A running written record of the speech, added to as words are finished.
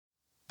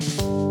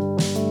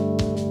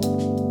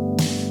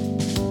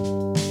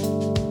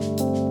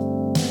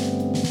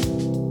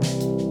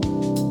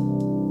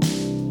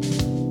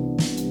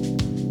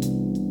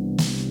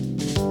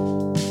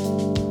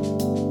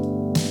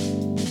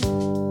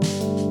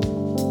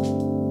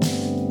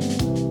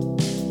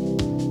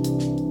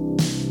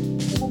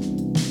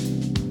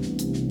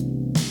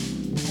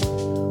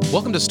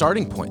Welcome to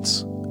Starting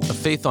Points, a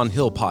Faith on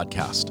Hill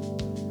podcast.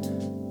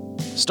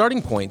 Starting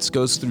Points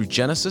goes through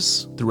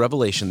Genesis through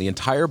Revelation, the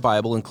entire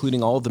Bible,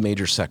 including all of the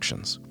major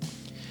sections.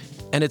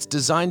 And it's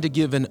designed to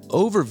give an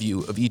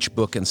overview of each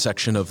book and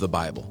section of the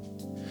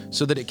Bible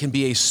so that it can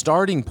be a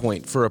starting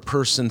point for a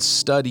person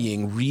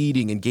studying,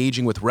 reading,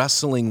 engaging with,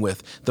 wrestling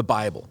with the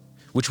Bible,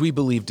 which we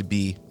believe to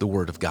be the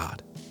Word of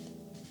God.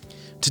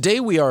 Today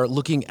we are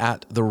looking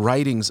at the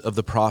writings of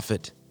the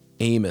prophet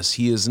Amos.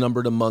 He is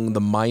numbered among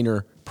the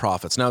minor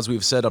prophets. Now, as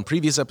we've said on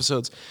previous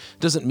episodes,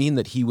 doesn't mean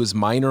that he was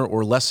minor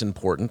or less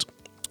important.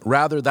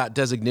 Rather, that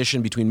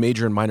designation between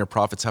major and minor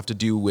prophets have to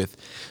do with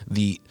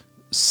the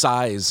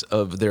size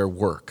of their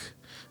work.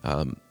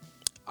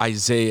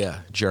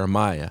 Isaiah,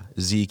 Jeremiah,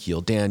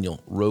 Ezekiel,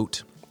 Daniel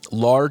wrote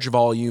large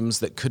volumes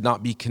that could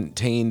not be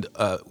contained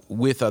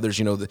with others.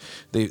 You know,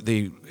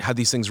 they had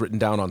these things written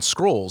down on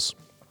scrolls,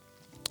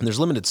 and there's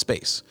limited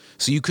space.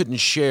 So you couldn't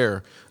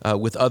share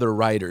with other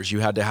writers. You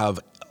had to have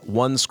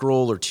one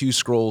scroll or two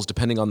scrolls,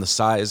 depending on the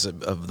size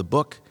of the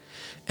book.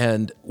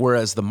 And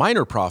whereas the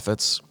minor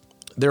prophets,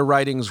 their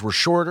writings were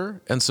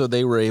shorter, and so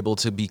they were able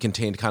to be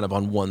contained kind of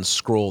on one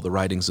scroll, the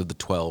writings of the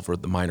 12 or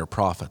the minor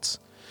prophets.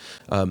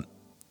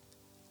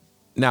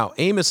 Now,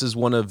 Amos is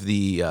one of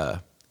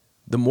the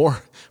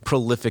more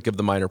prolific of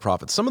the minor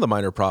prophets. Some of the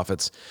minor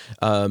prophets,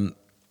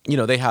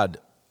 they had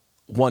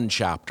one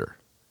chapter,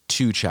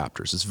 2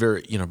 chapters. It's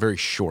very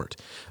short.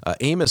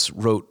 Amos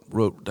wrote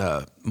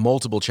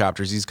multiple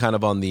chapters. He's kind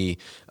of on the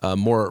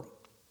more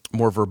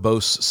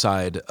verbose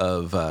side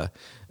of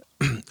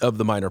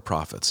the minor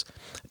prophets.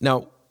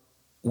 Now,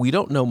 we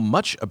don't know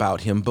much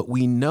about him, but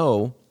we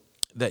know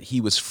that he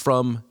was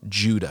from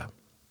Judah.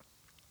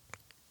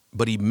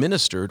 But he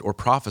ministered or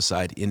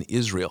prophesied in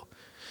Israel.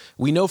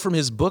 We know from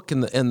his book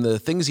and the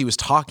things he was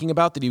talking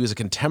about that he was a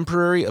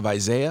contemporary of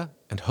Isaiah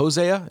and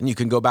Hosea, and you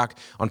can go back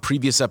on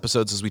previous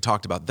episodes as we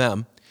talked about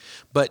them.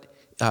 But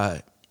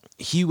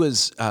he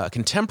was a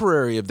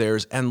contemporary of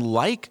theirs, and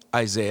like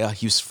Isaiah,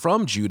 he was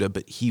from Judah,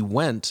 but he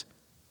went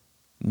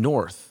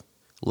north,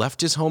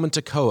 left his home in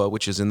Tekoa,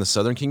 which is in the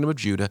southern kingdom of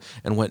Judah,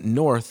 and went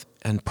north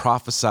and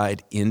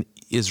prophesied in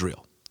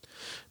Israel.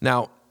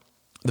 Now,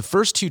 the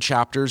first 2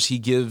 chapters, he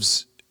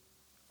gives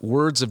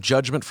words of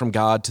judgment from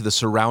God to the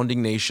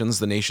surrounding nations,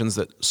 the nations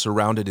that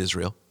surrounded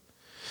Israel.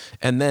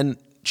 And then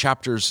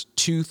chapters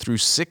 2 through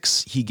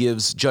 6, he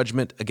gives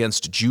judgment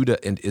against Judah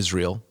and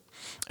Israel.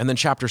 And then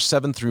chapters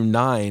 7 through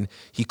 9,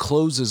 he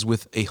closes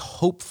with a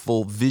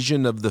hopeful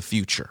vision of the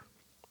future.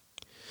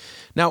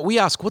 Now, we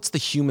ask, what's the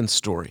human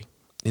story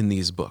in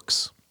these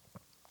books?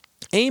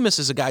 Amos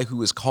is a guy who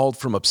was called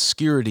from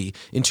obscurity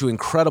into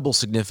incredible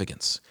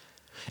significance.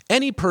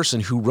 Any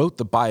person who wrote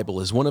the Bible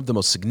is one of the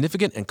most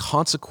significant and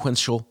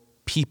consequential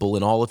people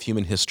in all of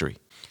human history.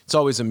 It's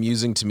always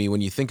amusing to me when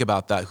you think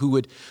about that. Who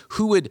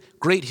would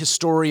great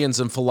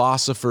historians and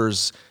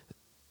philosophers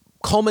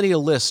culminate a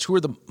list? Who are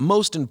the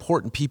most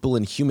important people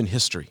in human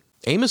history?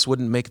 Amos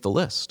wouldn't make the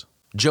list.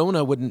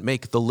 Jonah wouldn't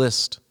make the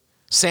list.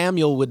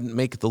 Samuel wouldn't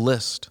make the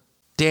list.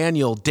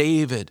 Daniel,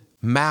 David,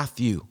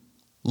 Matthew,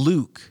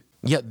 Luke.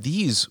 Yet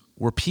these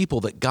were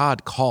people that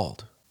God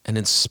called and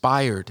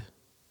inspired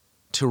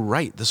to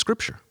write the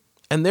scripture.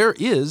 And there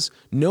is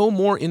no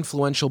more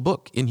influential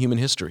book in human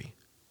history.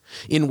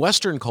 In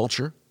Western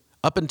culture,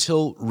 up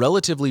until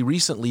relatively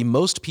recently,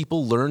 most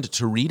people learned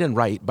to read and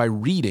write by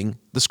reading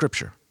the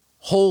scripture.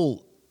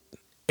 Whole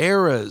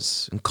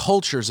eras and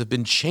cultures have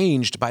been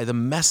changed by the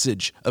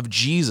message of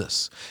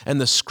Jesus.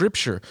 And the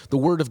scripture, the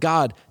word of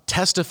God,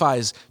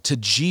 testifies to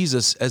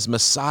Jesus as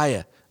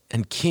Messiah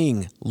and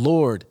King,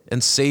 Lord,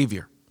 and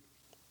Savior.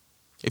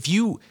 If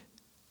you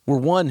were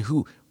one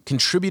who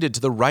contributed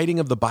to the writing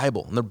of the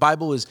Bible, and the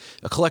Bible is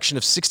a collection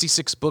of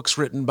 66 books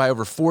written by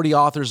over 40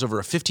 authors over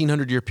a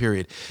 1,500-year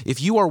period.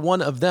 If you are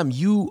one of them,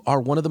 you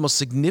are one of the most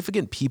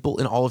significant people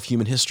in all of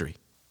human history,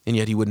 and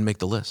yet he wouldn't make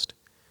the list.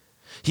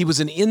 He was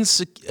an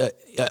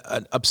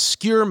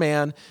obscure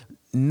man,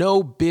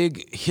 no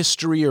big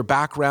history or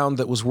background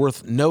that was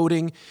worth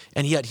noting,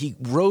 and yet he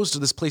rose to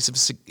this place of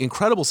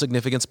incredible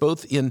significance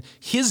both in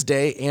his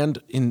day and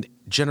in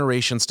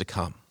generations to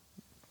come.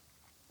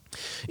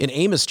 In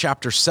Amos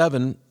chapter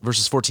 7,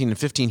 verses 14 and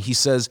 15, he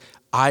says,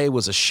 I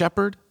was a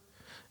shepherd,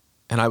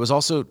 and I was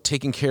also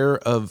taking care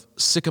of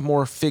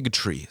sycamore fig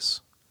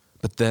trees.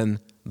 But then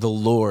the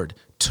Lord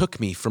took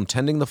me from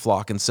tending the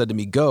flock and said to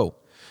me, go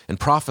and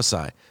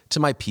prophesy to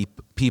my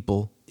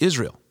people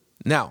Israel.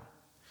 Now,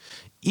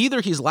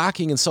 either he's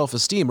lacking in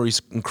self-esteem or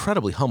he's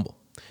incredibly humble.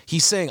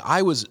 He's saying,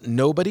 I was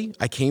nobody,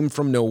 I came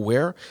from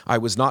nowhere, I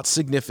was not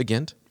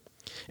significant.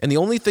 And the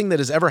only thing that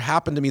has ever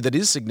happened to me that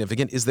is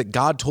significant is that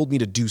God told me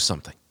to do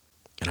something,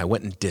 and I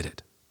went and did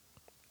it.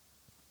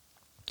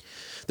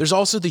 There's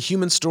also the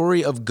human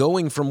story of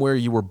going from where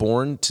you were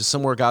born to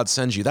somewhere God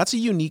sends you. That's a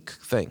unique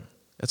thing.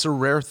 That's a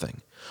rare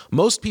thing.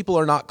 Most people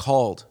are not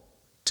called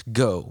to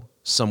go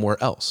somewhere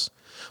else.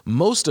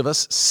 Most of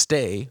us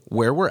stay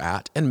where we're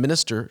at and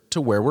minister to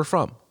where we're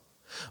from.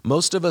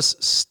 Most of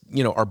us,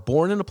 are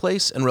born in a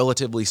place, and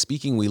relatively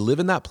speaking, we live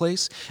in that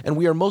place, and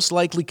we are most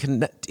likely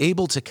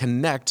able to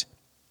connect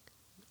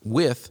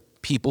with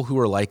people who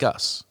are like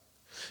us.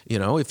 You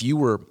know, if you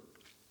were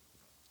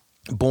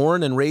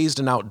born and raised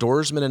an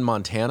outdoorsman in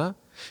Montana,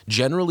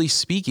 generally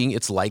speaking,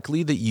 it's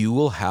likely that you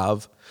will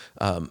have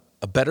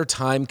a better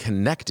time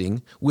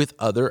connecting with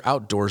other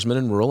outdoorsmen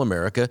in rural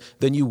America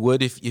than you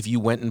would if you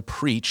went and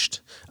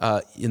preached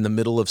in the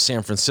middle of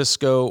San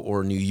Francisco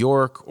or New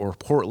York or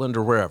Portland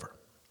or wherever.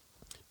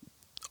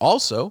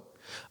 Also,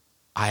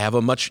 I have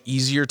a much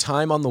easier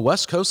time on the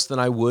West Coast than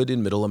I would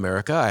in Middle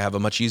America. I have a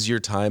much easier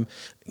time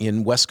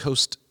in West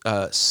Coast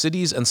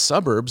cities and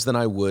suburbs than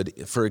I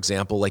would, for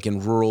example, like in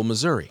rural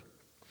Missouri.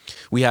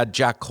 We had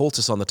Jack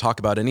Coltis on the Talk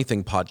About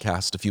Anything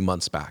podcast a few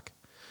months back.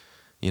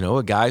 You know,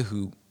 a guy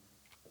who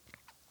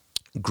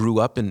grew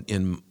up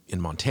in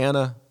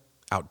Montana,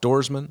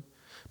 outdoorsman,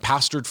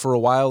 pastored for a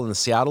while in the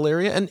Seattle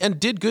area, and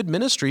did good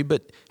ministry,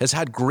 but has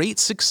had great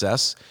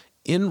success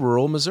in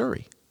rural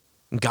Missouri.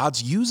 And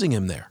God's using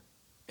him there,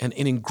 and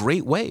in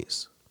great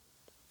ways.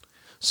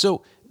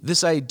 So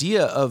this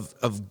idea of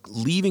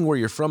leaving where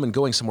you're from and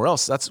going somewhere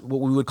else, that's what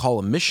we would call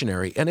a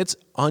missionary, and it's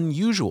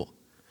unusual.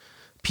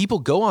 People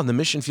go on the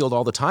mission field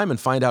all the time and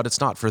find out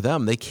it's not for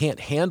them. They can't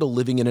handle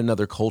living in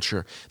another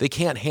culture. They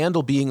can't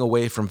handle being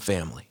away from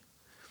family.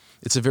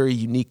 It's a very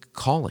unique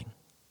calling.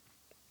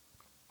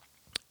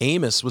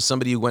 Amos was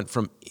somebody who went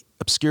from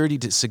obscurity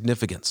to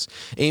significance.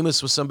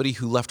 Amos was somebody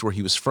who left where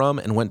he was from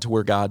and went to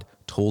where God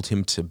told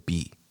him to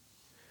be.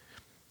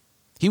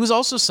 He was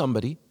also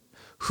somebody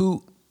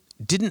who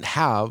didn't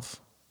have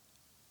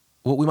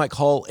what we might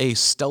call a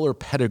stellar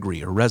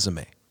pedigree or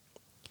resume.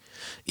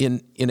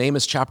 In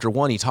Amos chapter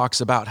 1, he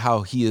talks about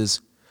how he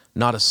is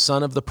not a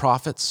son of the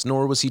prophets,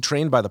 nor was he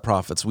trained by the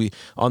prophets.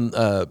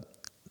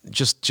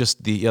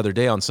 Just the other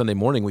day on Sunday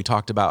morning, we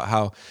talked about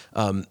how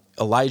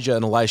Elijah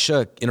and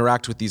Elisha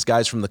interact with these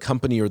guys from the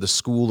company or the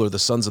school or the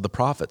sons of the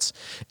prophets.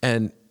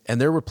 And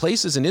there were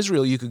places in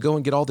Israel you could go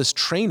and get all this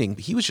training,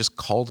 but he was just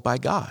called by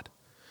God.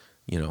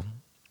 You know,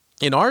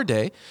 in our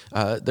day,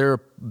 there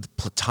are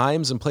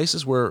times and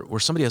places where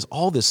somebody has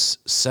all this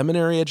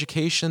seminary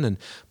education and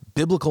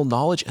biblical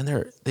knowledge, and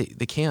they're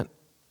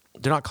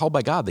not called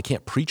by God. They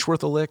can't preach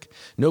worth a lick.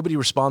 Nobody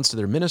responds to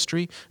their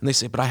ministry, and they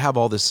say, but I have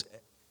all this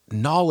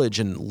knowledge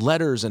and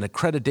letters and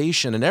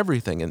accreditation and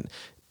everything, and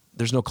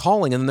there's no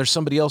calling. And then there's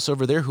somebody else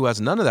over there who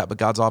has none of that, but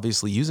God's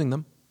obviously using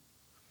them.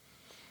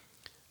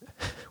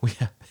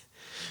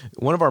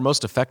 One of our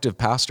most effective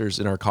pastors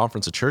in our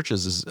conference of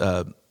churches is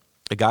a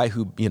guy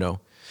who, you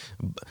know,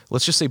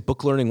 let's just say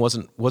book learning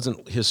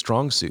wasn't his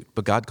strong suit,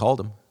 but God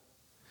called him.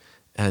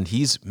 And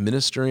he's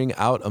ministering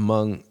out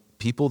among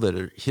people that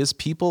are his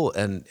people,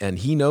 and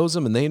he knows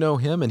them and they know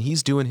him, and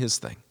he's doing his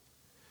thing.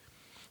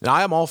 Now,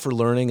 I am all for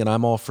learning, and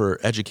I'm all for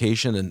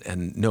education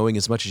and knowing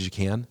as much as you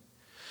can.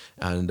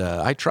 And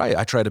I try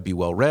to be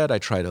well-read. I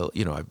try to,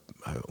 you know,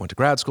 I went to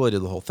grad school. I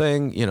did the whole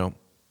thing, you know,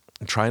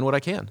 I'm trying what I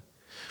can.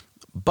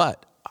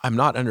 But I'm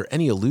not under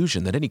any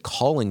illusion that any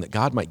calling that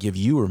God might give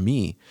you or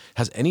me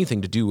has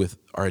anything to do with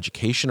our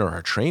education or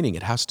our training.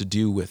 It has to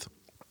do with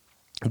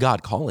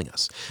God calling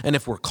us. And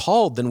if we're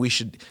called, then we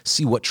should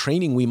see what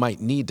training we might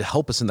need to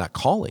help us in that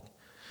calling.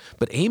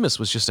 But Amos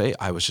was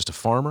I was just a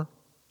farmer.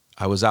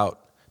 I was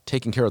out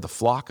taking care of the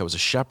flock. I was a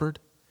shepherd,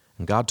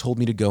 and God told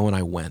me to go, and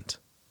I went.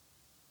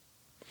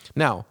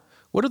 Now,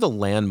 what are the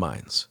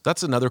landmines?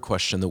 That's another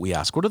question that we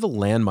ask. What are the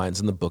landmines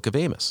in the book of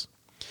Amos?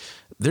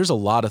 There's a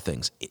lot of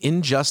things.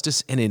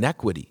 Injustice and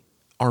inequity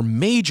are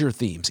major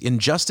themes.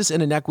 Injustice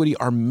and inequity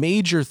are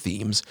major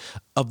themes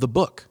of the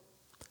book.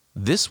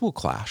 This will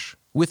clash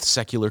with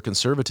secular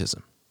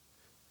conservatism.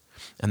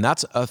 And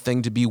that's a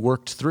thing to be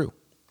worked through.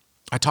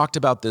 I talked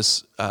about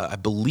this, I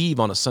believe,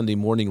 on a Sunday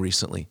morning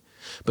recently,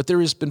 but there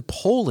has been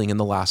polling in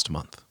the last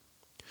month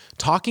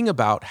talking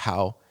about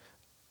how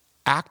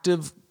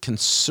active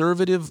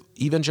conservative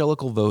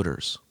evangelical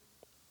voters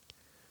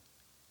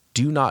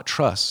do not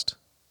trust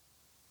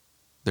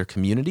their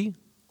community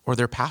or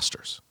their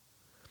pastors.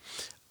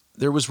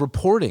 There was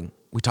reporting,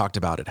 we talked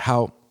about it,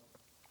 how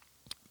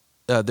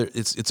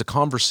it's a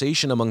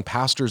conversation among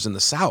pastors in the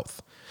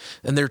South,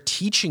 and they're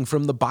teaching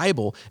from the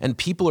Bible, and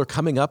people are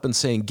coming up and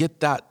saying, get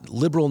that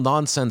liberal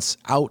nonsense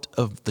out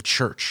of the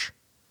church.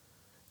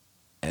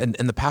 And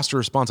the pastor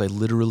responds, I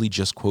literally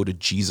just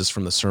quoted Jesus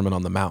from the Sermon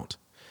on the Mount.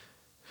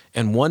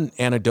 And one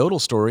anecdotal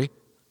story,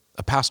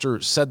 a pastor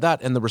said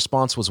that, and the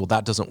response was, well,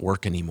 that doesn't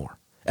work anymore.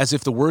 As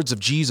if the words of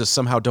Jesus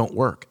somehow don't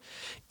work.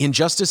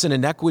 Injustice and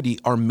inequity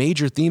are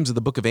major themes of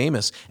the book of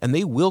Amos, and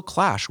they will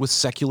clash with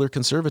secular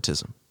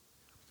conservatism.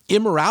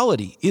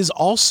 Immorality is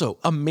also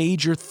a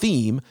major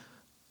theme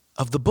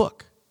of the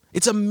book.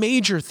 It's a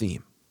major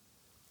theme.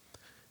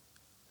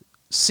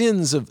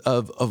 Sins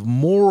of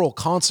moral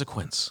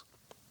consequence.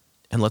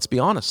 And let's be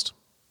honest,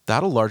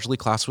 that'll largely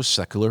clash with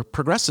secular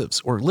progressives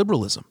or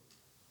liberalism.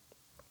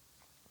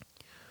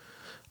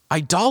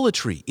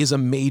 Idolatry is a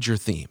major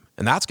theme,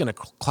 and that's going to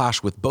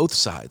clash with both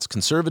sides,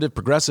 conservative,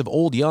 progressive,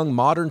 old, young,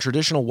 modern,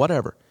 traditional,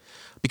 whatever,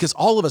 because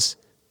all of us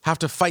have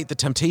to fight the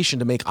temptation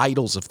to make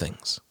idols of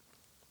things.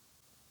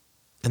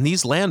 And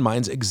these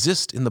landmines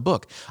exist in the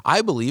book.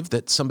 I believe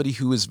that somebody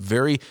who is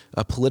very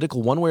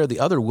political one way or the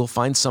other will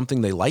find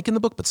something they like in the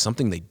book, but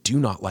something they do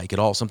not like at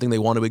all, something they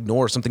want to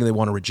ignore, something they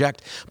want to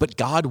reject. But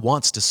God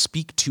wants to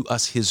speak to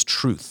us his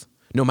truth,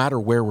 no matter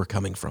where we're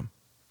coming from.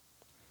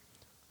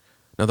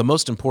 Now, the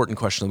most important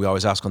question that we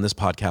always ask on this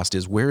podcast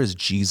is, where is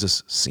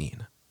Jesus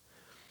seen?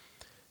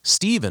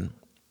 Stephen,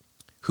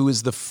 who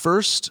is the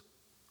first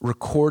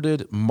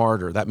recorded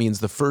martyr, that means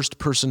the first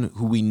person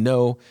who we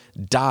know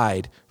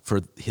died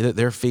for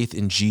their faith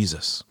in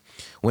Jesus.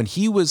 When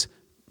he was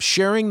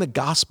sharing the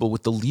gospel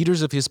with the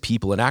leaders of his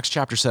people in Acts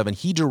chapter 7,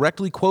 he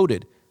directly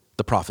quoted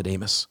the prophet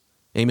Amos,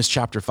 Amos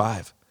chapter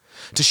 5,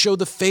 to show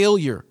the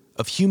failure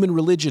of human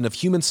religion, of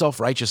human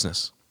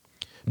self-righteousness.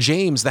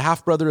 James, the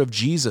half-brother of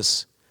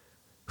Jesus,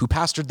 who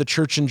pastored the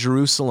church in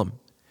Jerusalem,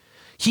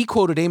 he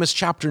quoted Amos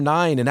chapter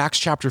 9 and Acts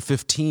chapter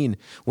 15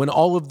 when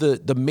all of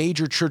the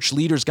major church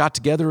leaders got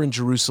together in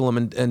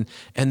Jerusalem, and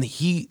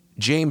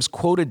James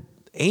quoted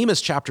Amos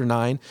chapter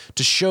 9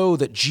 to show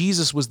that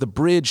Jesus was the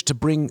bridge to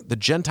bring the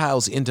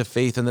Gentiles into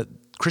faith, and that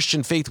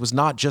Christian faith was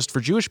not just for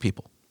Jewish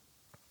people.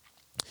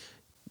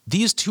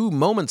 These two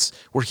moments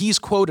where he's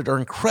quoted are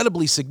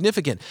incredibly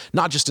significant,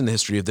 not just in the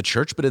history of the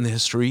church, but in the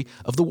history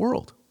of the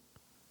world.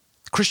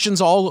 Christians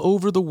all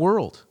over the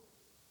world.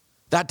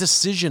 That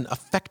decision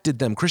affected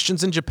them.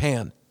 Christians in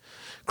Japan,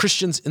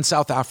 Christians in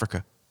South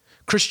Africa,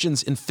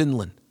 Christians in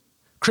Finland,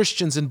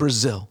 Christians in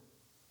Brazil,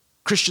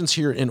 Christians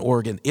here in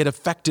Oregon. It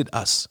affected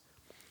us.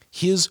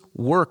 His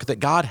work that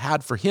God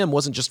had for him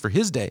wasn't just for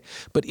his day,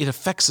 but it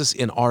affects us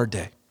in our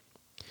day.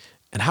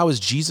 And how is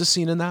Jesus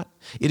seen in that?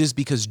 It is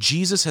because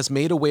Jesus has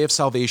made a way of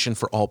salvation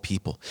for all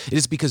people. It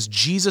is because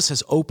Jesus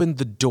has opened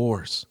the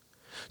doors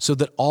so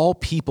that all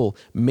people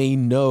may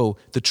know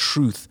the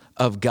truth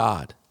of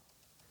God.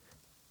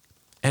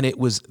 And it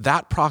was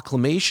that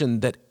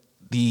proclamation that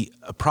the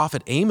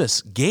prophet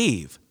Amos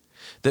gave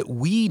that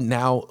we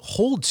now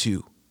hold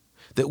to,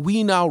 that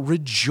we now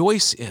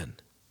rejoice in.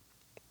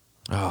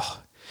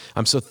 Oh,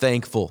 I'm so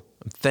thankful.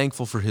 I'm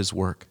thankful for his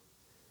work.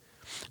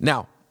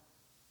 Now,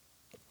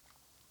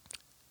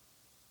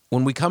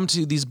 when we come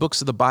to these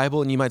books of the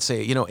Bible, and you might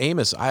say,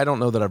 Amos, I don't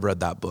know that I've read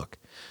that book.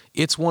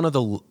 It's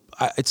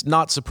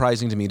not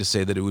surprising to me to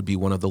say that it would be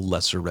one of the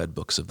lesser read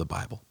books of the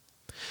Bible.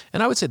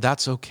 And I would say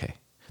that's okay.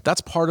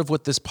 That's part of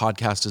what this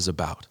podcast is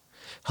about,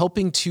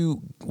 helping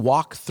to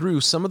walk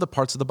through some of the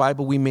parts of the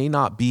Bible we may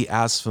not be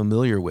as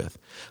familiar with,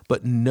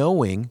 but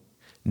knowing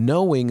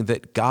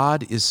that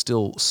God is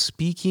still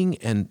speaking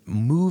and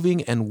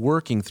moving and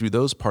working through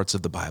those parts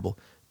of the Bible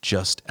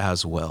just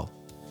as well.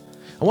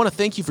 I want to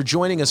thank you for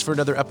joining us for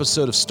another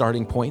episode of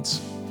Starting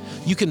Points.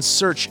 You can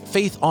search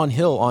Faith on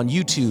Hill on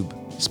YouTube,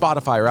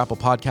 Spotify, or Apple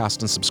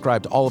Podcasts and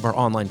subscribe to all of our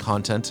online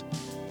content.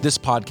 This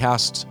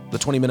podcast, the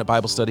 20-minute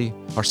Bible study,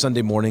 our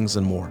Sunday mornings,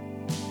 and more.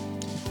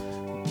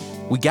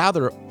 We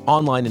gather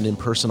online and in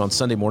person on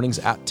Sunday mornings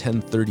at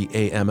 10:30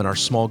 a.m., and our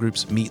small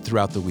groups meet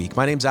throughout the week.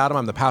 My name's Adam.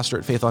 I'm the pastor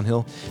at Faith on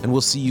Hill, and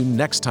we'll see you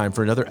next time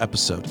for another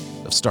episode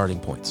of Starting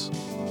Points.